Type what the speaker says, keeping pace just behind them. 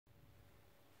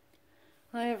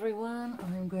Hi everyone,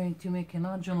 I'm going to make an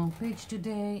art journal page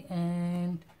today,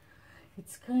 and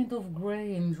it's kind of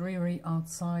gray and dreary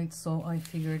outside, so I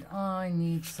figured I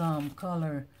need some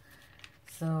color.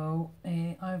 So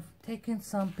I've taken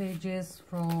some pages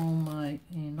from my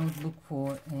notebook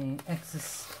for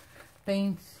excess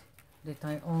paint that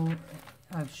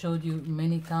I've showed you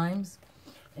many times,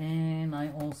 and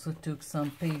I also took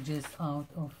some pages out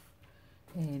of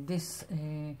this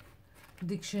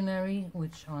dictionary,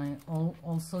 which I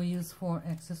also use for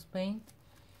excess paint.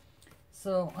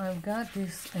 So I've got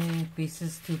these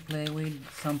pieces to play with,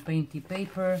 some painty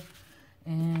paper,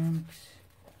 and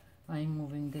I'm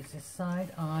moving this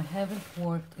aside. I haven't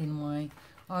worked in my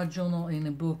art journal in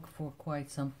a book for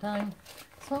quite some time,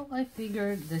 so I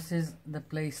figured this is the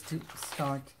place to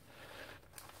start.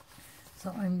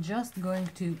 So I'm just going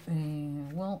to,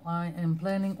 well, I am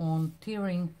planning on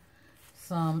tearing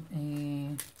some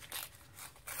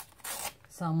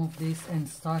of this and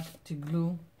start to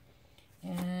glue,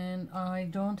 and I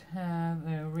don't have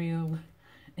a real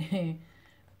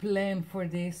plan for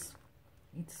this.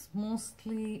 It's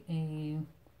mostly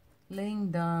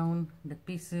laying down the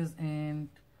pieces and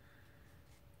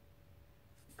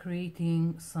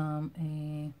creating some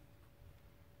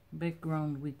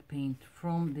background with paint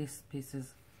from these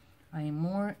pieces. I am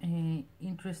more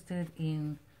interested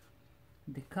in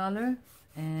the color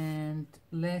and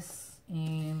less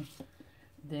in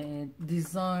the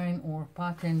design or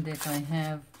pattern that I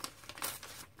have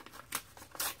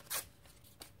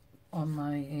on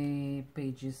my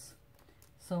pages.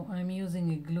 So I'm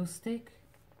using a glue stick.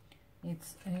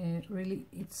 It's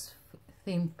it's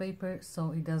thin paper, so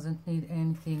it doesn't need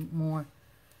anything more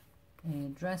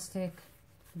drastic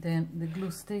than the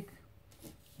glue stick.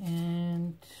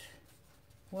 And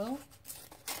well,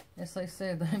 as I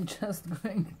said, I'm just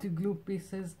going to glue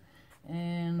pieces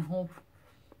and hope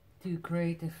to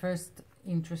create a first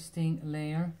interesting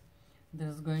layer.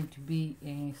 There's going to be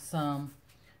some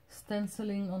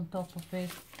stenciling on top of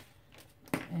it,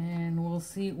 and we'll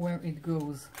see where it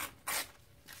goes.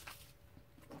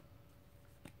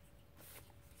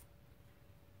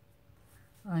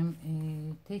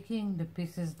 I'm taking the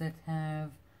pieces that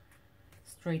have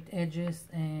straight edges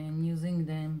and using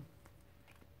them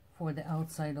for the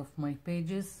outside of my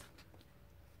pages.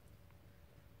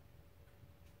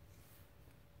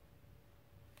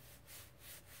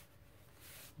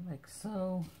 Like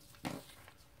so.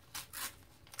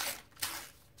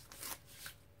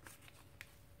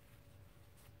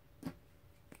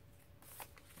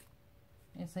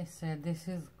 As I said, this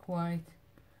is quite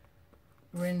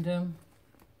random.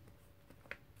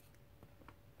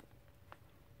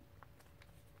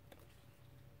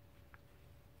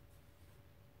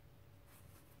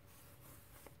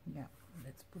 Yeah,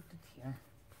 let's put it here.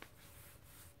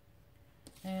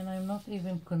 And I'm not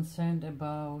even concerned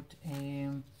about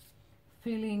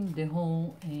filling the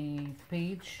whole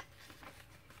page.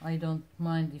 I don't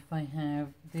mind if I have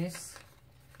this.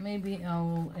 Maybe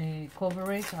I'll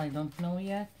cover it, I don't know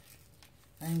yet.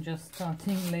 I'm just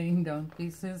starting laying down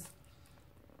pieces,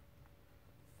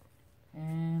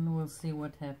 and we'll see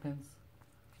what happens.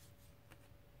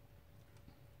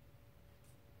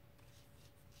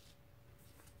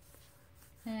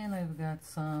 And I've got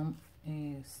some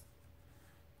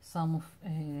of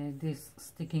this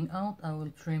sticking out. I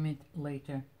will trim it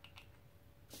later.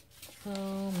 So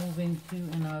moving to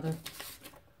another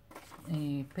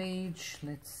page,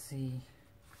 let's see.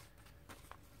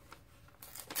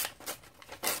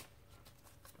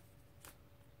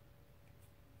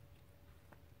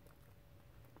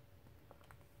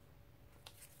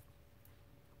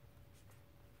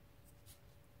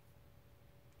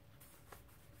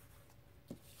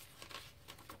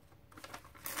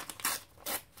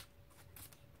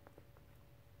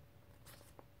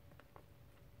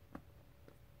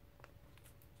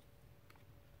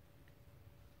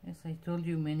 As I told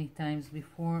you many times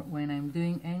before, when I'm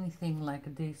doing anything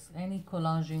like this, any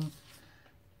collaging,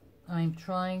 I'm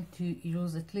trying to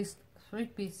use at least 3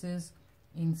 pieces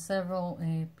in several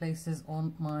places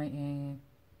on my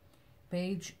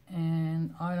page,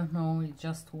 and I don't know, it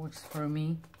just works for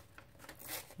me.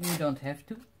 You don't have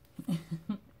to.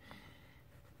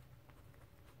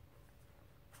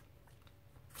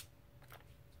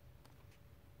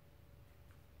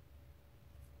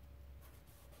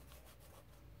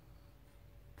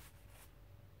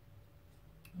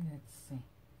 Let's see.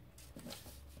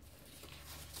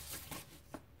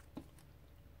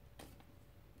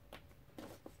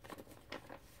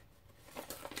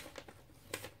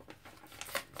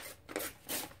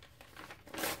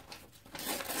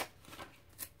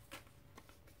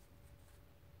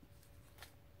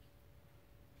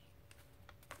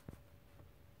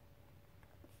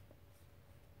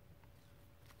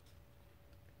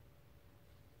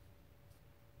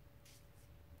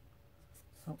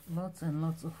 So lots and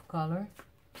lots of color.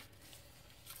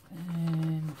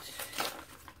 And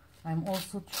I'm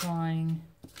also trying,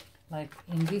 like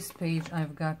in this page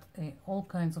I've got all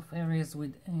kinds of areas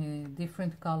with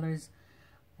different colors,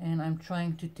 and I'm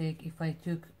trying to take, if I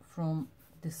took from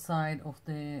the side of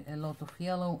a lot of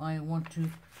yellow, I want to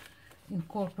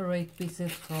incorporate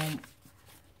pieces from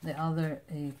the other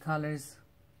colors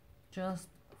just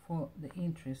for the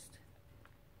interest.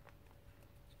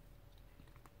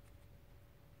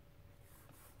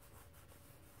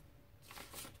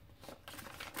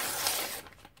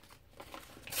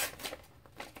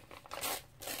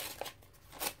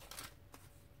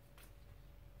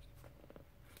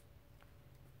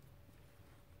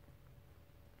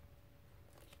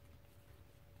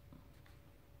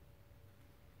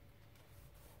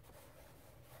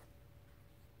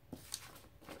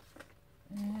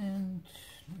 And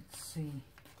let's see.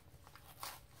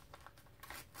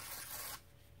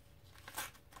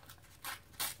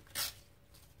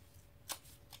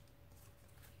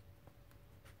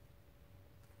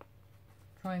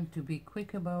 Trying to be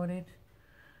quick about it,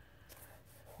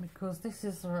 because this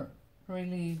is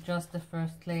really just the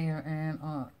first layer, and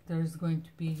there is going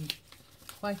to be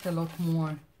quite a lot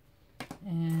more,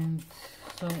 and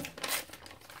so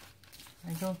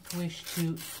I don't wish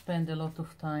to spend a lot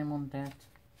of time on that.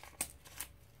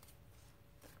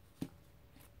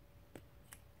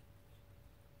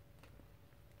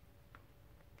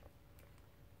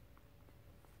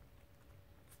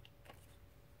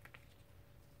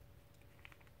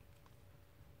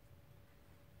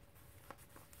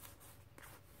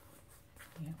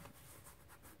 Yeah.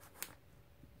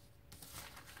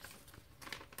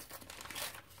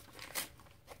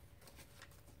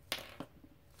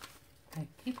 I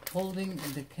keep holding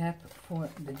the cap for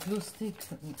the glue stick,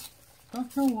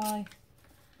 don't know why.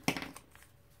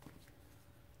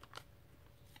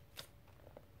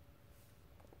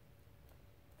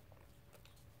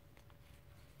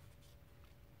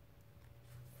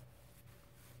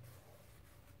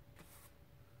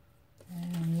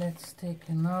 And let's take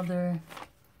another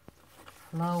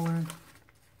flower,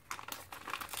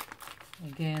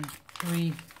 again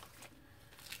 3.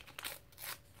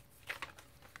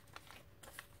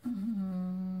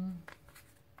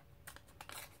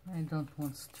 I don't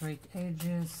want straight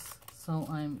edges, so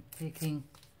I'm taking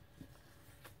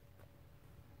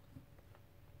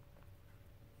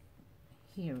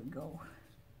here we go.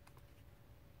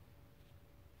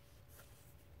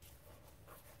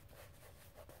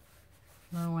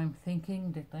 Now I'm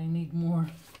thinking that I need more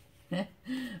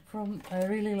I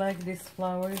really like these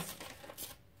flowers.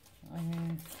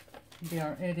 They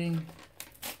are adding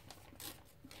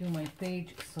to my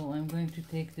page, so I'm going to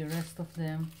take the rest of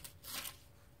them.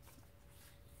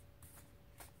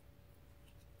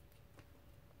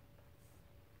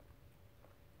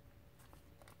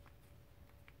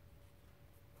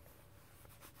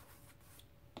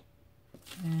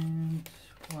 And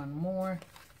one more.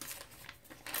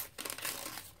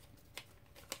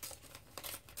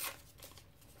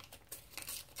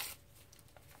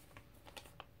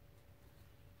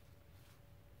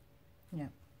 Yeah.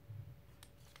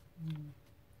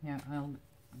 Yeah, I'll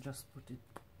just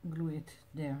glue it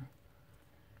there.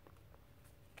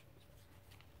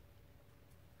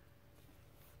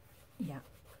 Yeah,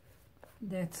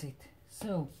 that's it.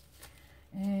 So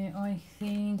I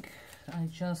think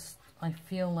I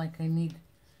feel like I need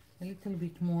a little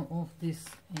bit more of this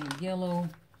yellow.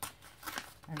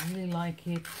 I really like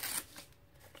it,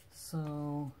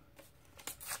 so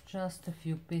just a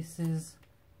few pieces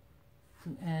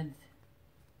to add.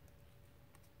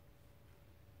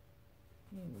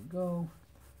 Here we go,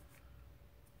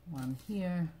 one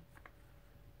here,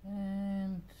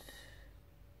 and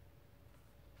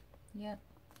yeah,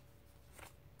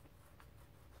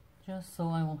 just so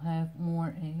I will have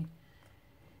more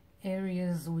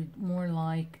areas with more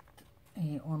light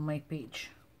on my page.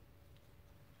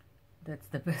 That's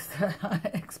the best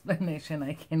explanation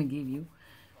I can give you.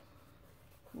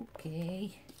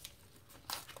 Okay.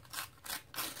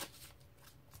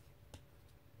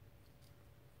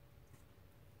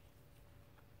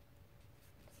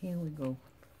 Here we go.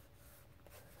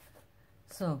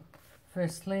 So,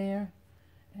 first layer,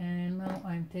 and now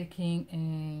I'm taking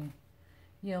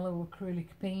a yellow acrylic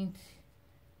paint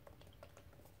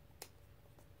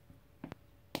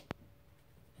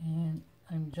and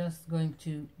I'm just going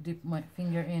to dip my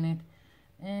finger in it,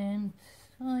 and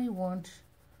I want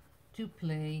to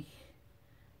play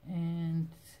and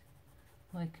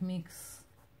like mix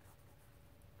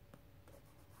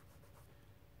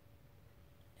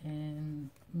and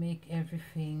make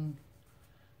everything,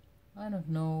 I don't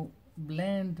know,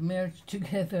 blend, merge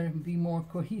together and be more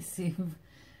cohesive.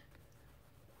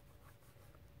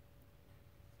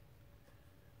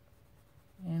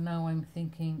 And now I'm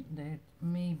thinking that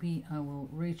maybe I will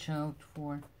reach out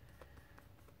for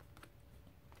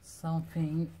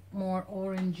something more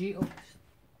orangey. Oops.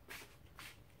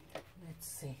 Let's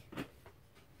see.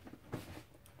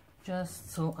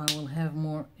 Just so I will have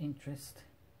more interest.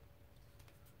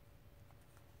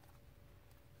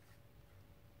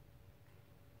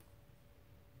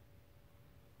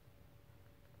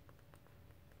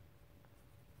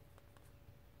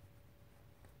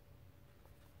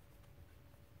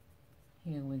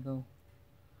 Here we go.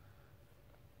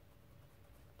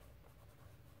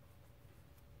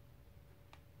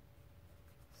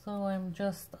 So I'm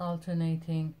just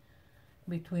alternating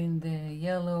between the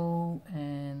yellow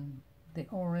and the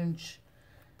orange,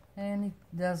 and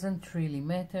it doesn't really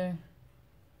matter.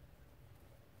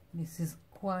 This is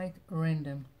quite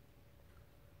random.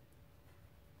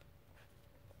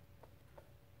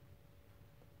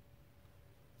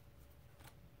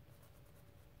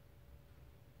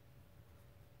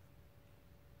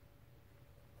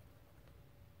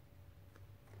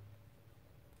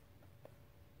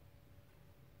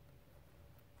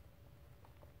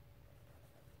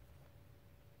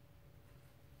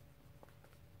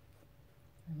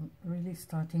 I'm really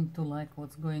starting to like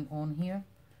what's going on here.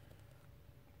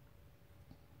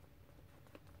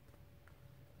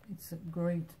 It's a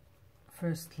great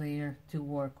first layer to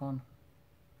work on.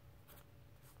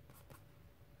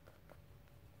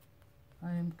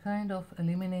 I'm kind of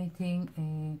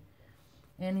eliminating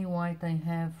any white I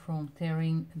have from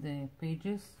tearing the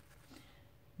pages.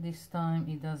 This time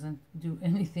it doesn't do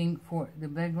anything for the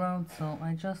background, so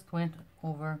I just went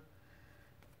over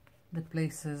the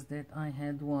places that I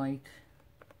had white.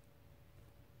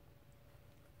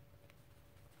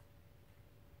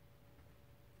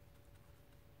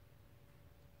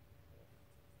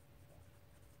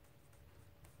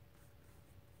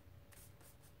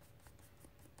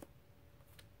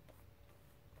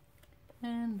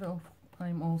 And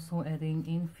I'm also adding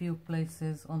in few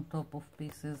places on top of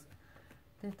pieces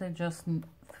that I just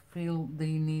feel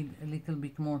they need a little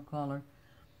bit more color.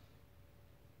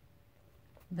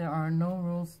 There are no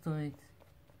rules to it,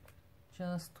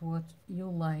 just what you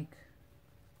like.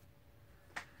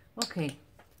 Okay,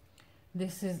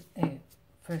 this is a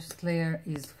first layer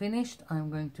is finished. I'm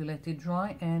going to let it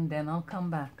dry and then I'll come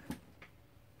back.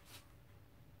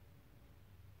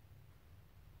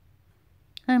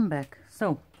 I'm back.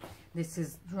 So this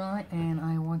is dry and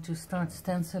I want to start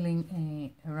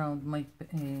stenciling around my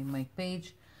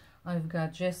page. I've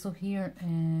got gesso here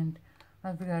and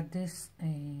I've got this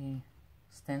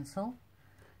stencil,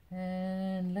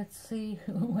 and let's see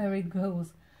where it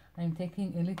goes. I'm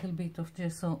taking a little bit of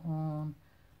gesso on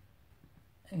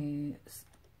a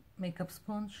makeup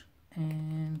sponge,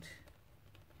 and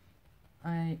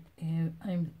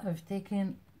I've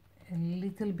taken a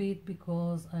little bit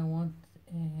because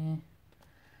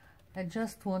I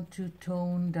just want to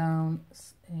tone down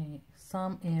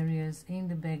some areas in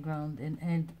the background and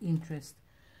add interest.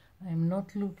 I'm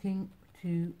not looking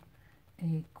to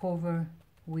cover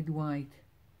with white,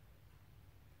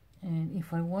 and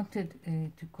if I wanted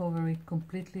to cover it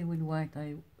completely with white,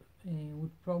 I would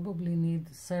probably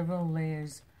need several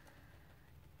layers,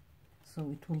 so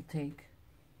it will take.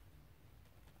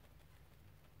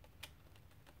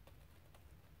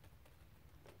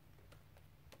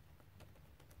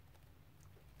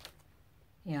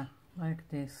 Yeah, like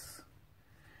this.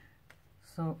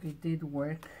 So it did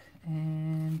work,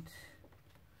 and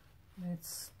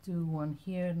let's do one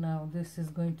here. Now this is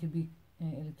going to be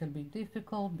a little bit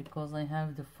difficult because I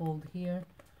have the fold here,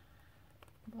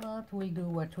 but we'll do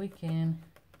what we can.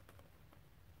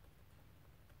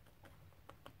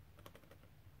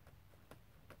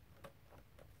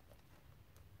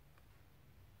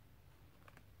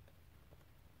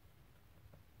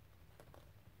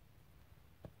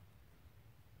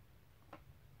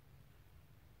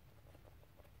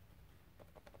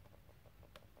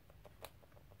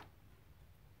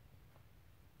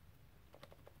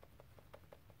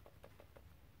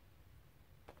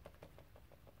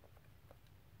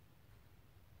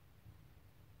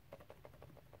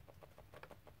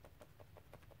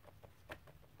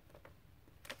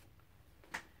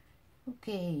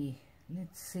 Okay,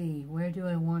 let's see, where do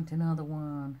I want another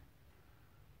one?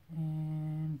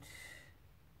 And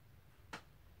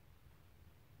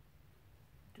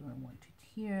do I want it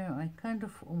here? I kind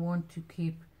of want to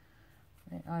keep,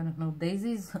 I don't know,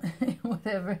 daisies,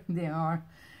 whatever they are.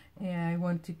 Yeah, I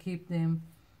want to keep them,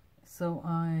 so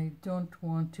I don't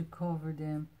want to cover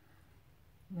them.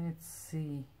 Let's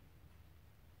see.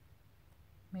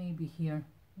 maybe here.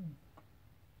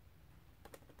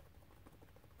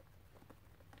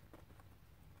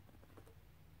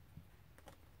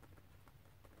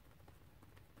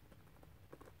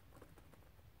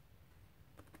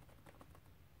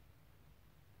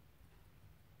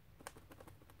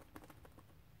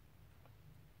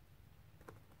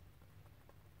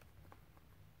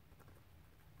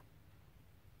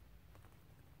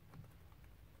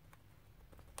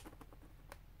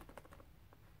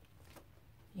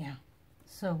 Yeah,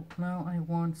 so now I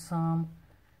want some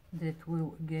that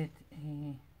will get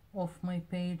off my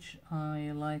page.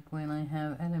 I like when I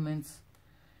have elements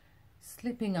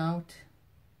slipping out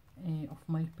of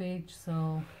my page,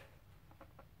 so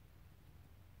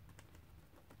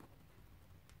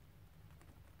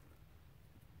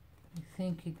I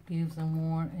think it gives a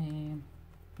more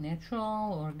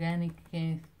natural, organic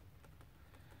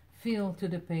feel to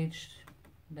the page.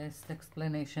 Best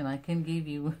explanation I can give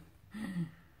you.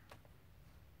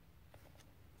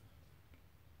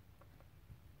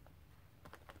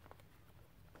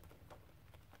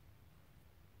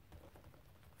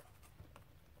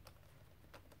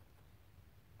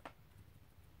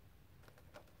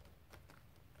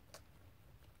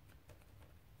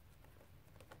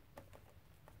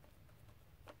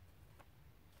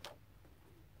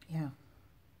 Yeah,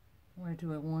 where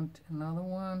do I want another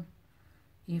one?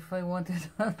 If I want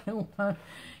another one,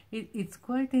 it's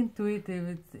quite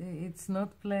intuitive. It's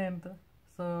not planned,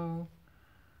 so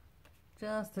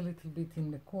just a little bit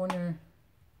in the corner.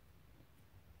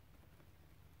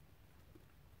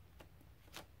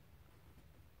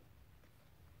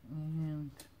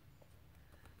 And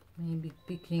maybe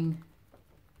picking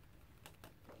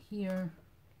here.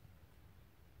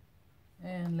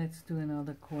 And let's do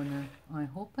another corner. I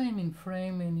hope I'm in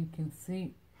frame and you can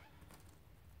see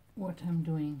what I'm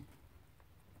doing.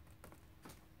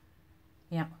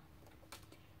 Yeah,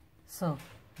 so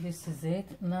this is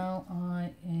it. Now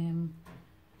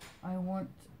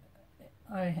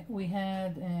we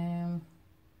had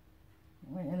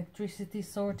electricity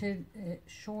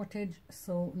shortage,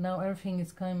 so now everything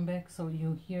is coming back, so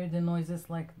you hear the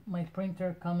noises like my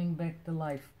printer coming back to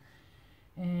life.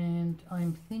 And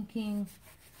I'm thinking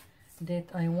that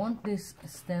I want this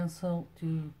stencil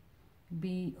to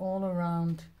be all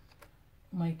around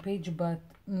my page, but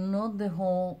not the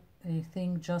whole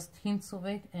thing, just hints of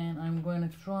it. And I'm going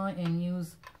to try and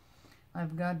use,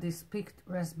 I've got this picked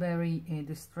raspberry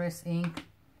distress ink,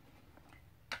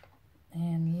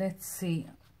 and let's see,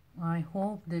 I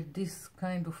hope that this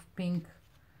kind of pink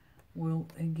will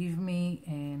give me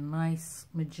a nice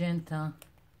magenta.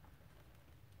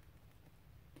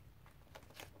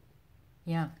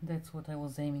 Yeah, that's what I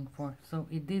was aiming for, so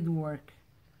it did work.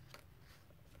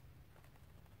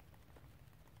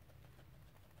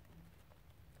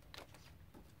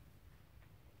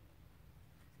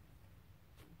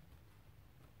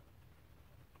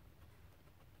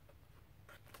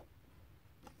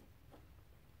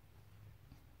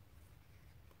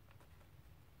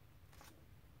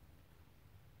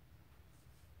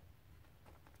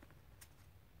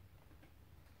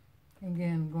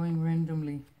 Again, going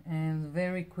randomly and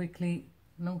very quickly,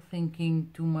 no thinking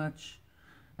too much.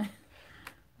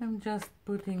 I'm just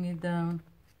putting it down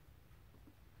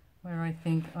where I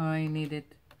think I need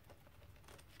it.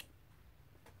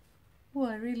 Oh,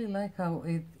 I really like how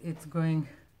it's going.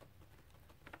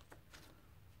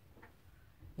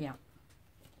 Yeah.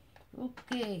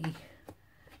 Okay,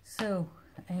 so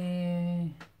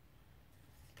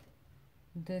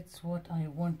that's what I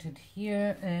wanted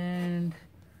here. And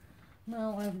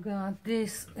now I've got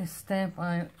this stamp.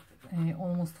 I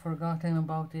almost forgotten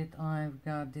about it. I've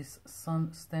got this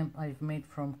sun stamp I've made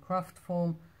from craft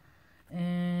foam,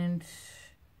 and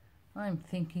I'm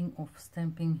thinking of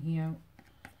stamping here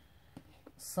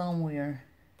somewhere.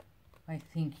 I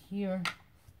think here,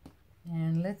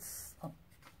 and let's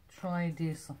try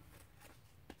this.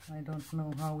 I don't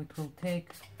know how it will take.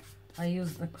 I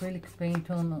used acrylic paint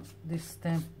on this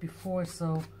stamp before,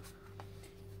 so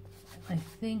I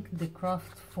think the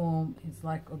craft foam is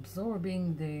like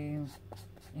absorbing the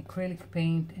acrylic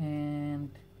paint, and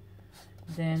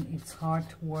then it's hard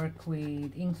to work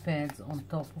with ink pads on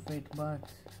top of it, but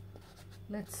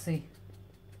let's see.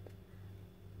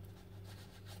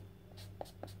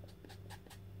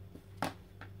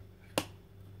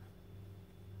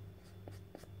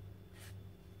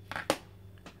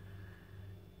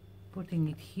 Putting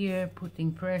it here,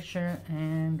 putting pressure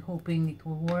and hoping it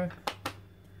will work.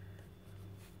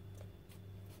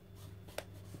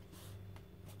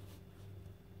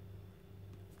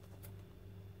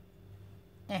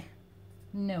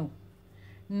 No,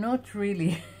 not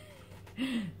really.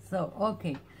 So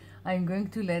okay, I'm going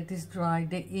to let this dry,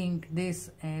 the ink,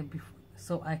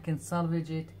 so I can salvage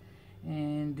it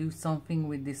and do something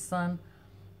with the sun,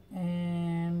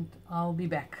 and I'll be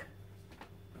back.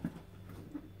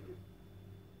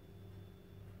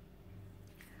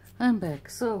 I'm back.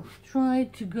 So try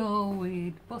to go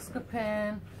with Posca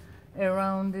pen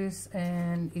around this,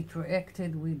 and it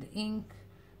reacted with ink,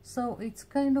 so it's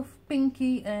kind of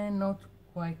pinky and not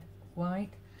quite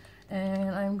white.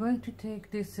 And I'm going to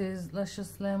take, this is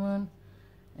Luscious Lemon,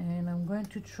 and I'm going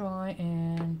to try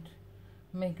and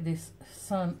make this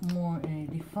sun more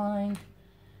defined.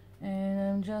 And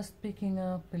I'm just picking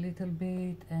up a little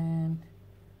bit and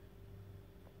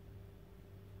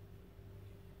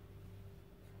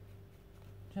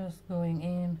just going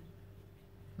in,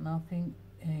 nothing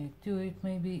to it,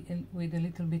 maybe with a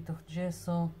little bit of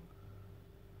gesso,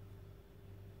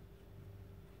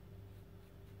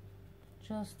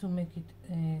 just to make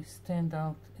it stand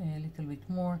out a little bit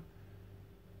more.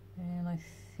 And I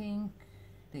think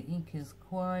the ink is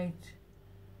quite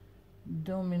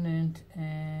dominant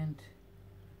and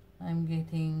I'm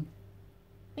getting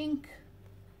pink,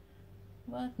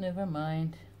 but never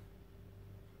mind,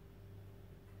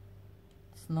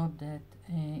 it's not that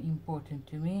important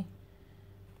to me.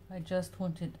 I just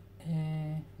wanted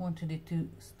it to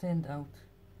stand out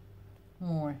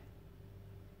more.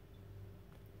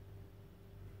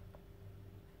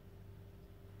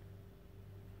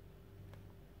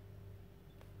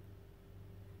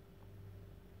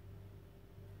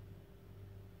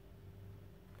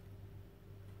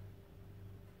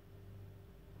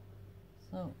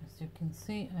 So as you can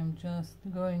see, I'm just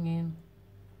going in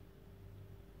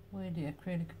with the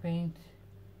acrylic paint.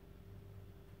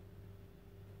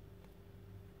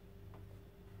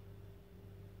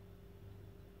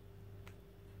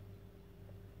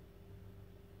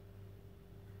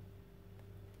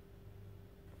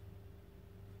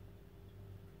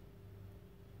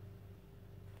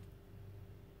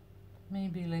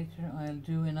 Maybe later I'll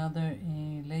do another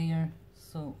layer,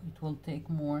 so it will take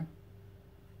more.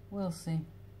 We'll see.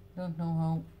 Don't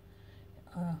know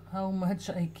how much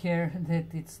I care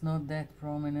that it's not that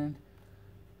prominent.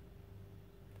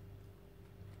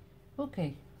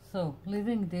 Okay, so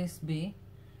leaving this be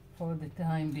for the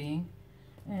time being,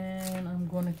 and I'm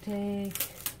gonna take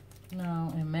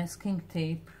now a masking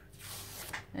tape,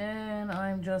 and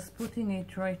I'm just putting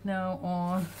it right now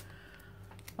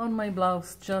on my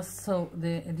blouse, just so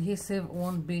the adhesive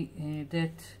won't be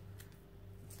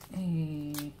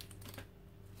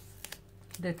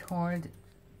that hard.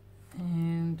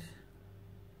 And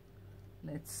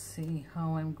let's see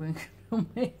how I'm going to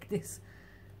make this,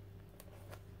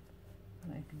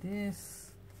 like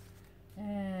this,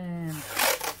 and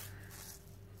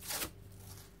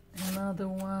another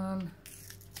one.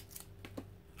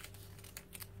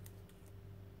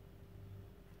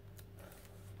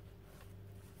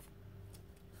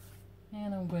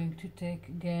 And I'm going to take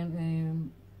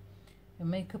again a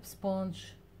makeup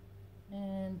sponge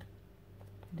and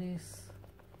this,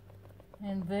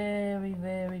 and very,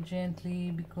 very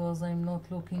gently, because I'm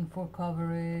not looking for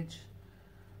coverage,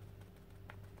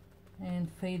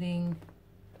 and fading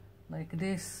like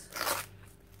this.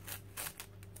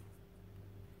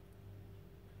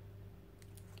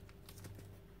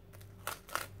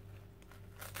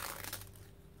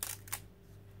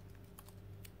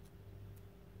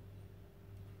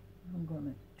 I'm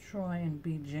gonna try and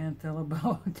be gentle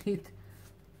about it.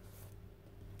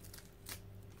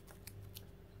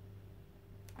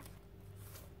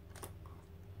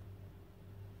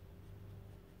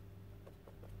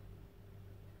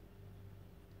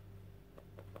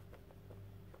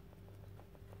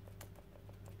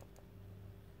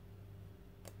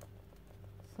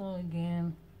 So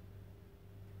again,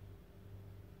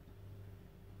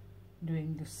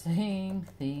 doing the same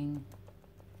thing.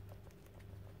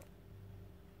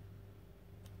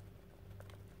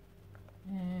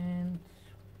 And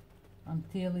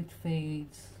until it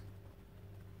fades.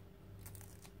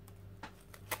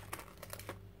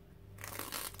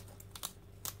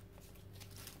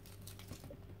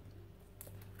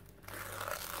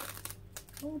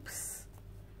 Oops.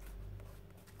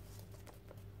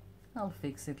 I'll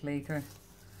fix it later.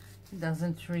 It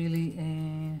doesn't really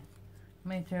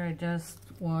matter. I just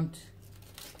want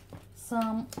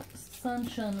some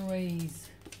sunshine rays.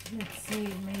 Let's see,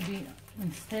 maybe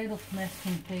instead of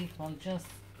masking tape, I'll just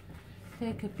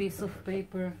take a piece of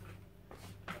paper.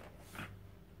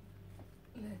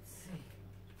 Let's see.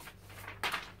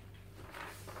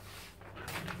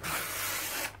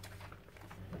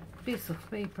 Piece of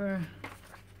paper,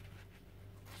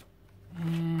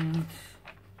 and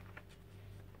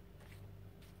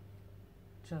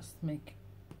just make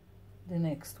the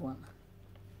next one.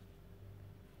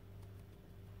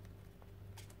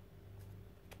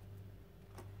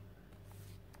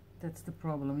 That's the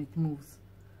problem, it moves.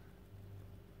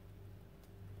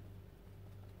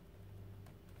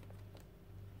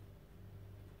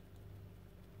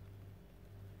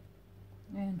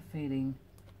 And fading.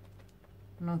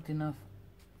 Not enough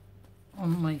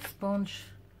on my sponge.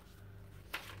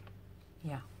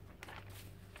 Yeah,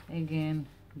 again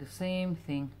the same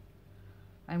thing.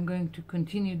 I'm going to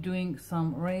continue doing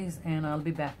some rays and I'll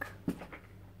be back.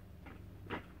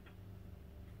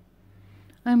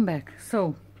 I'm back.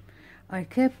 So I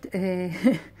kept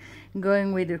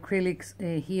going with acrylics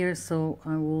here, so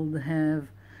I will have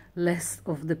less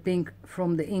of the pink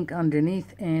from the ink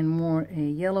underneath and more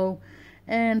yellow,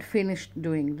 and finished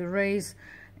doing the rays,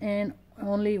 and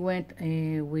only went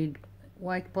with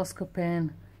white Posca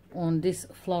pen on these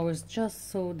flowers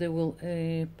just so they will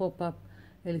pop up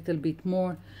a little bit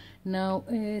more. Now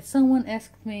someone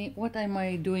asked me what am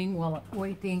I doing while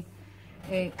waiting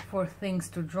for things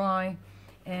to dry,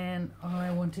 and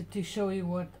I wanted to show you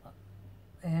what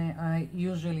I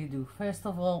usually do. First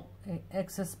of all,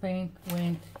 excess paint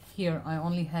went here. I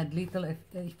only had little,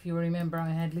 if you remember, I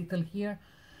had little here,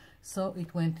 so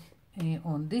it went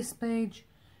on this page,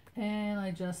 and I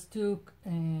just took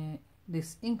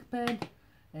this ink pad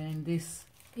and this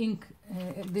ink,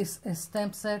 this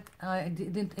stamp set. I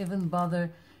didn't even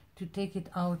bother to take it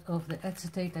out of the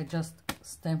acetate. I just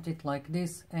stamped it like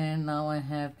this, and now I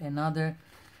have another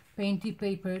painty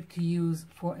paper to use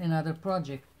for another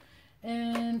project.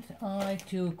 And I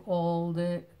took all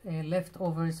the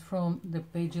leftovers from the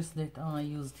pages that I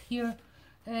used here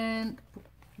and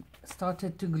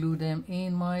started to glue them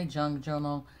in my junk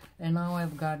journal, and now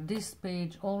I've got this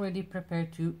page already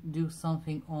prepared to do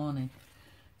something on it.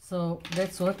 So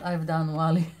that's what I've done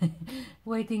while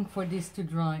waiting for this to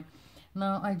dry.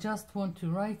 Now I just want to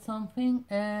write something,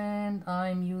 and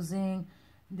I'm using,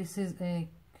 this is a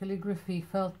calligraphy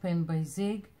felt pen by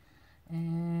Zig,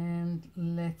 and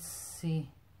let's see,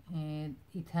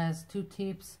 it has two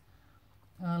tips.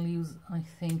 I'll use, I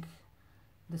think,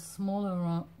 the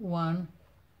smaller one,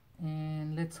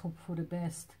 and let's hope for the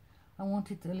best. I want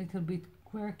it a little bit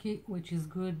quirky, which is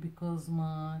good because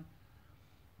my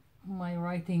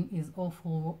writing is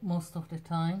awful most of the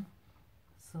time.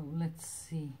 So let's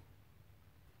see.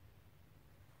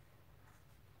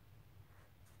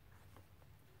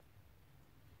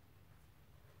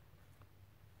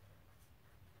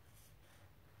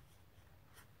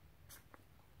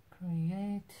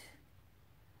 Create,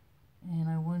 and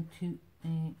I want to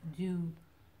do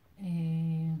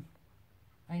a,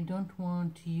 I don't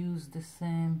want to use the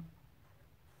same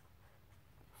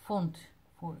font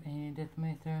for that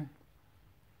matter.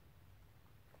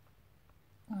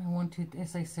 I want it,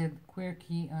 as I said,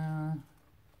 quirky,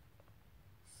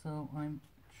 so I'm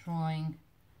trying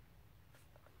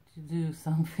to do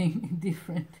something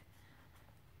different.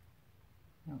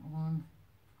 That one.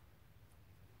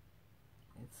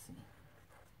 Let's see.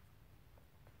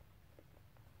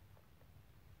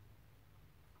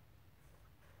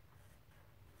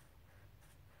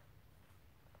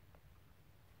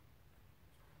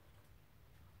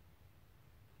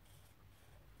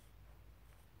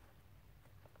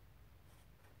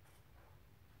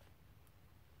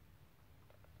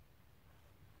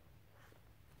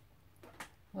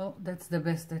 Well, that's the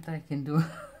best that I can do.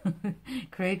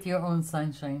 Create your own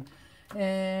sunshine.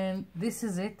 And this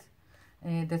is it.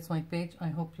 That's my page. I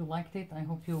hope you liked it. I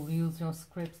hope you'll use your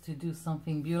scripts to do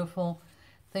something beautiful.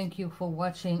 Thank you for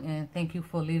watching, and thank you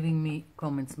for leaving me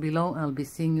comments below. I'll be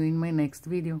seeing you in my next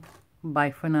video.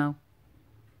 Bye for now.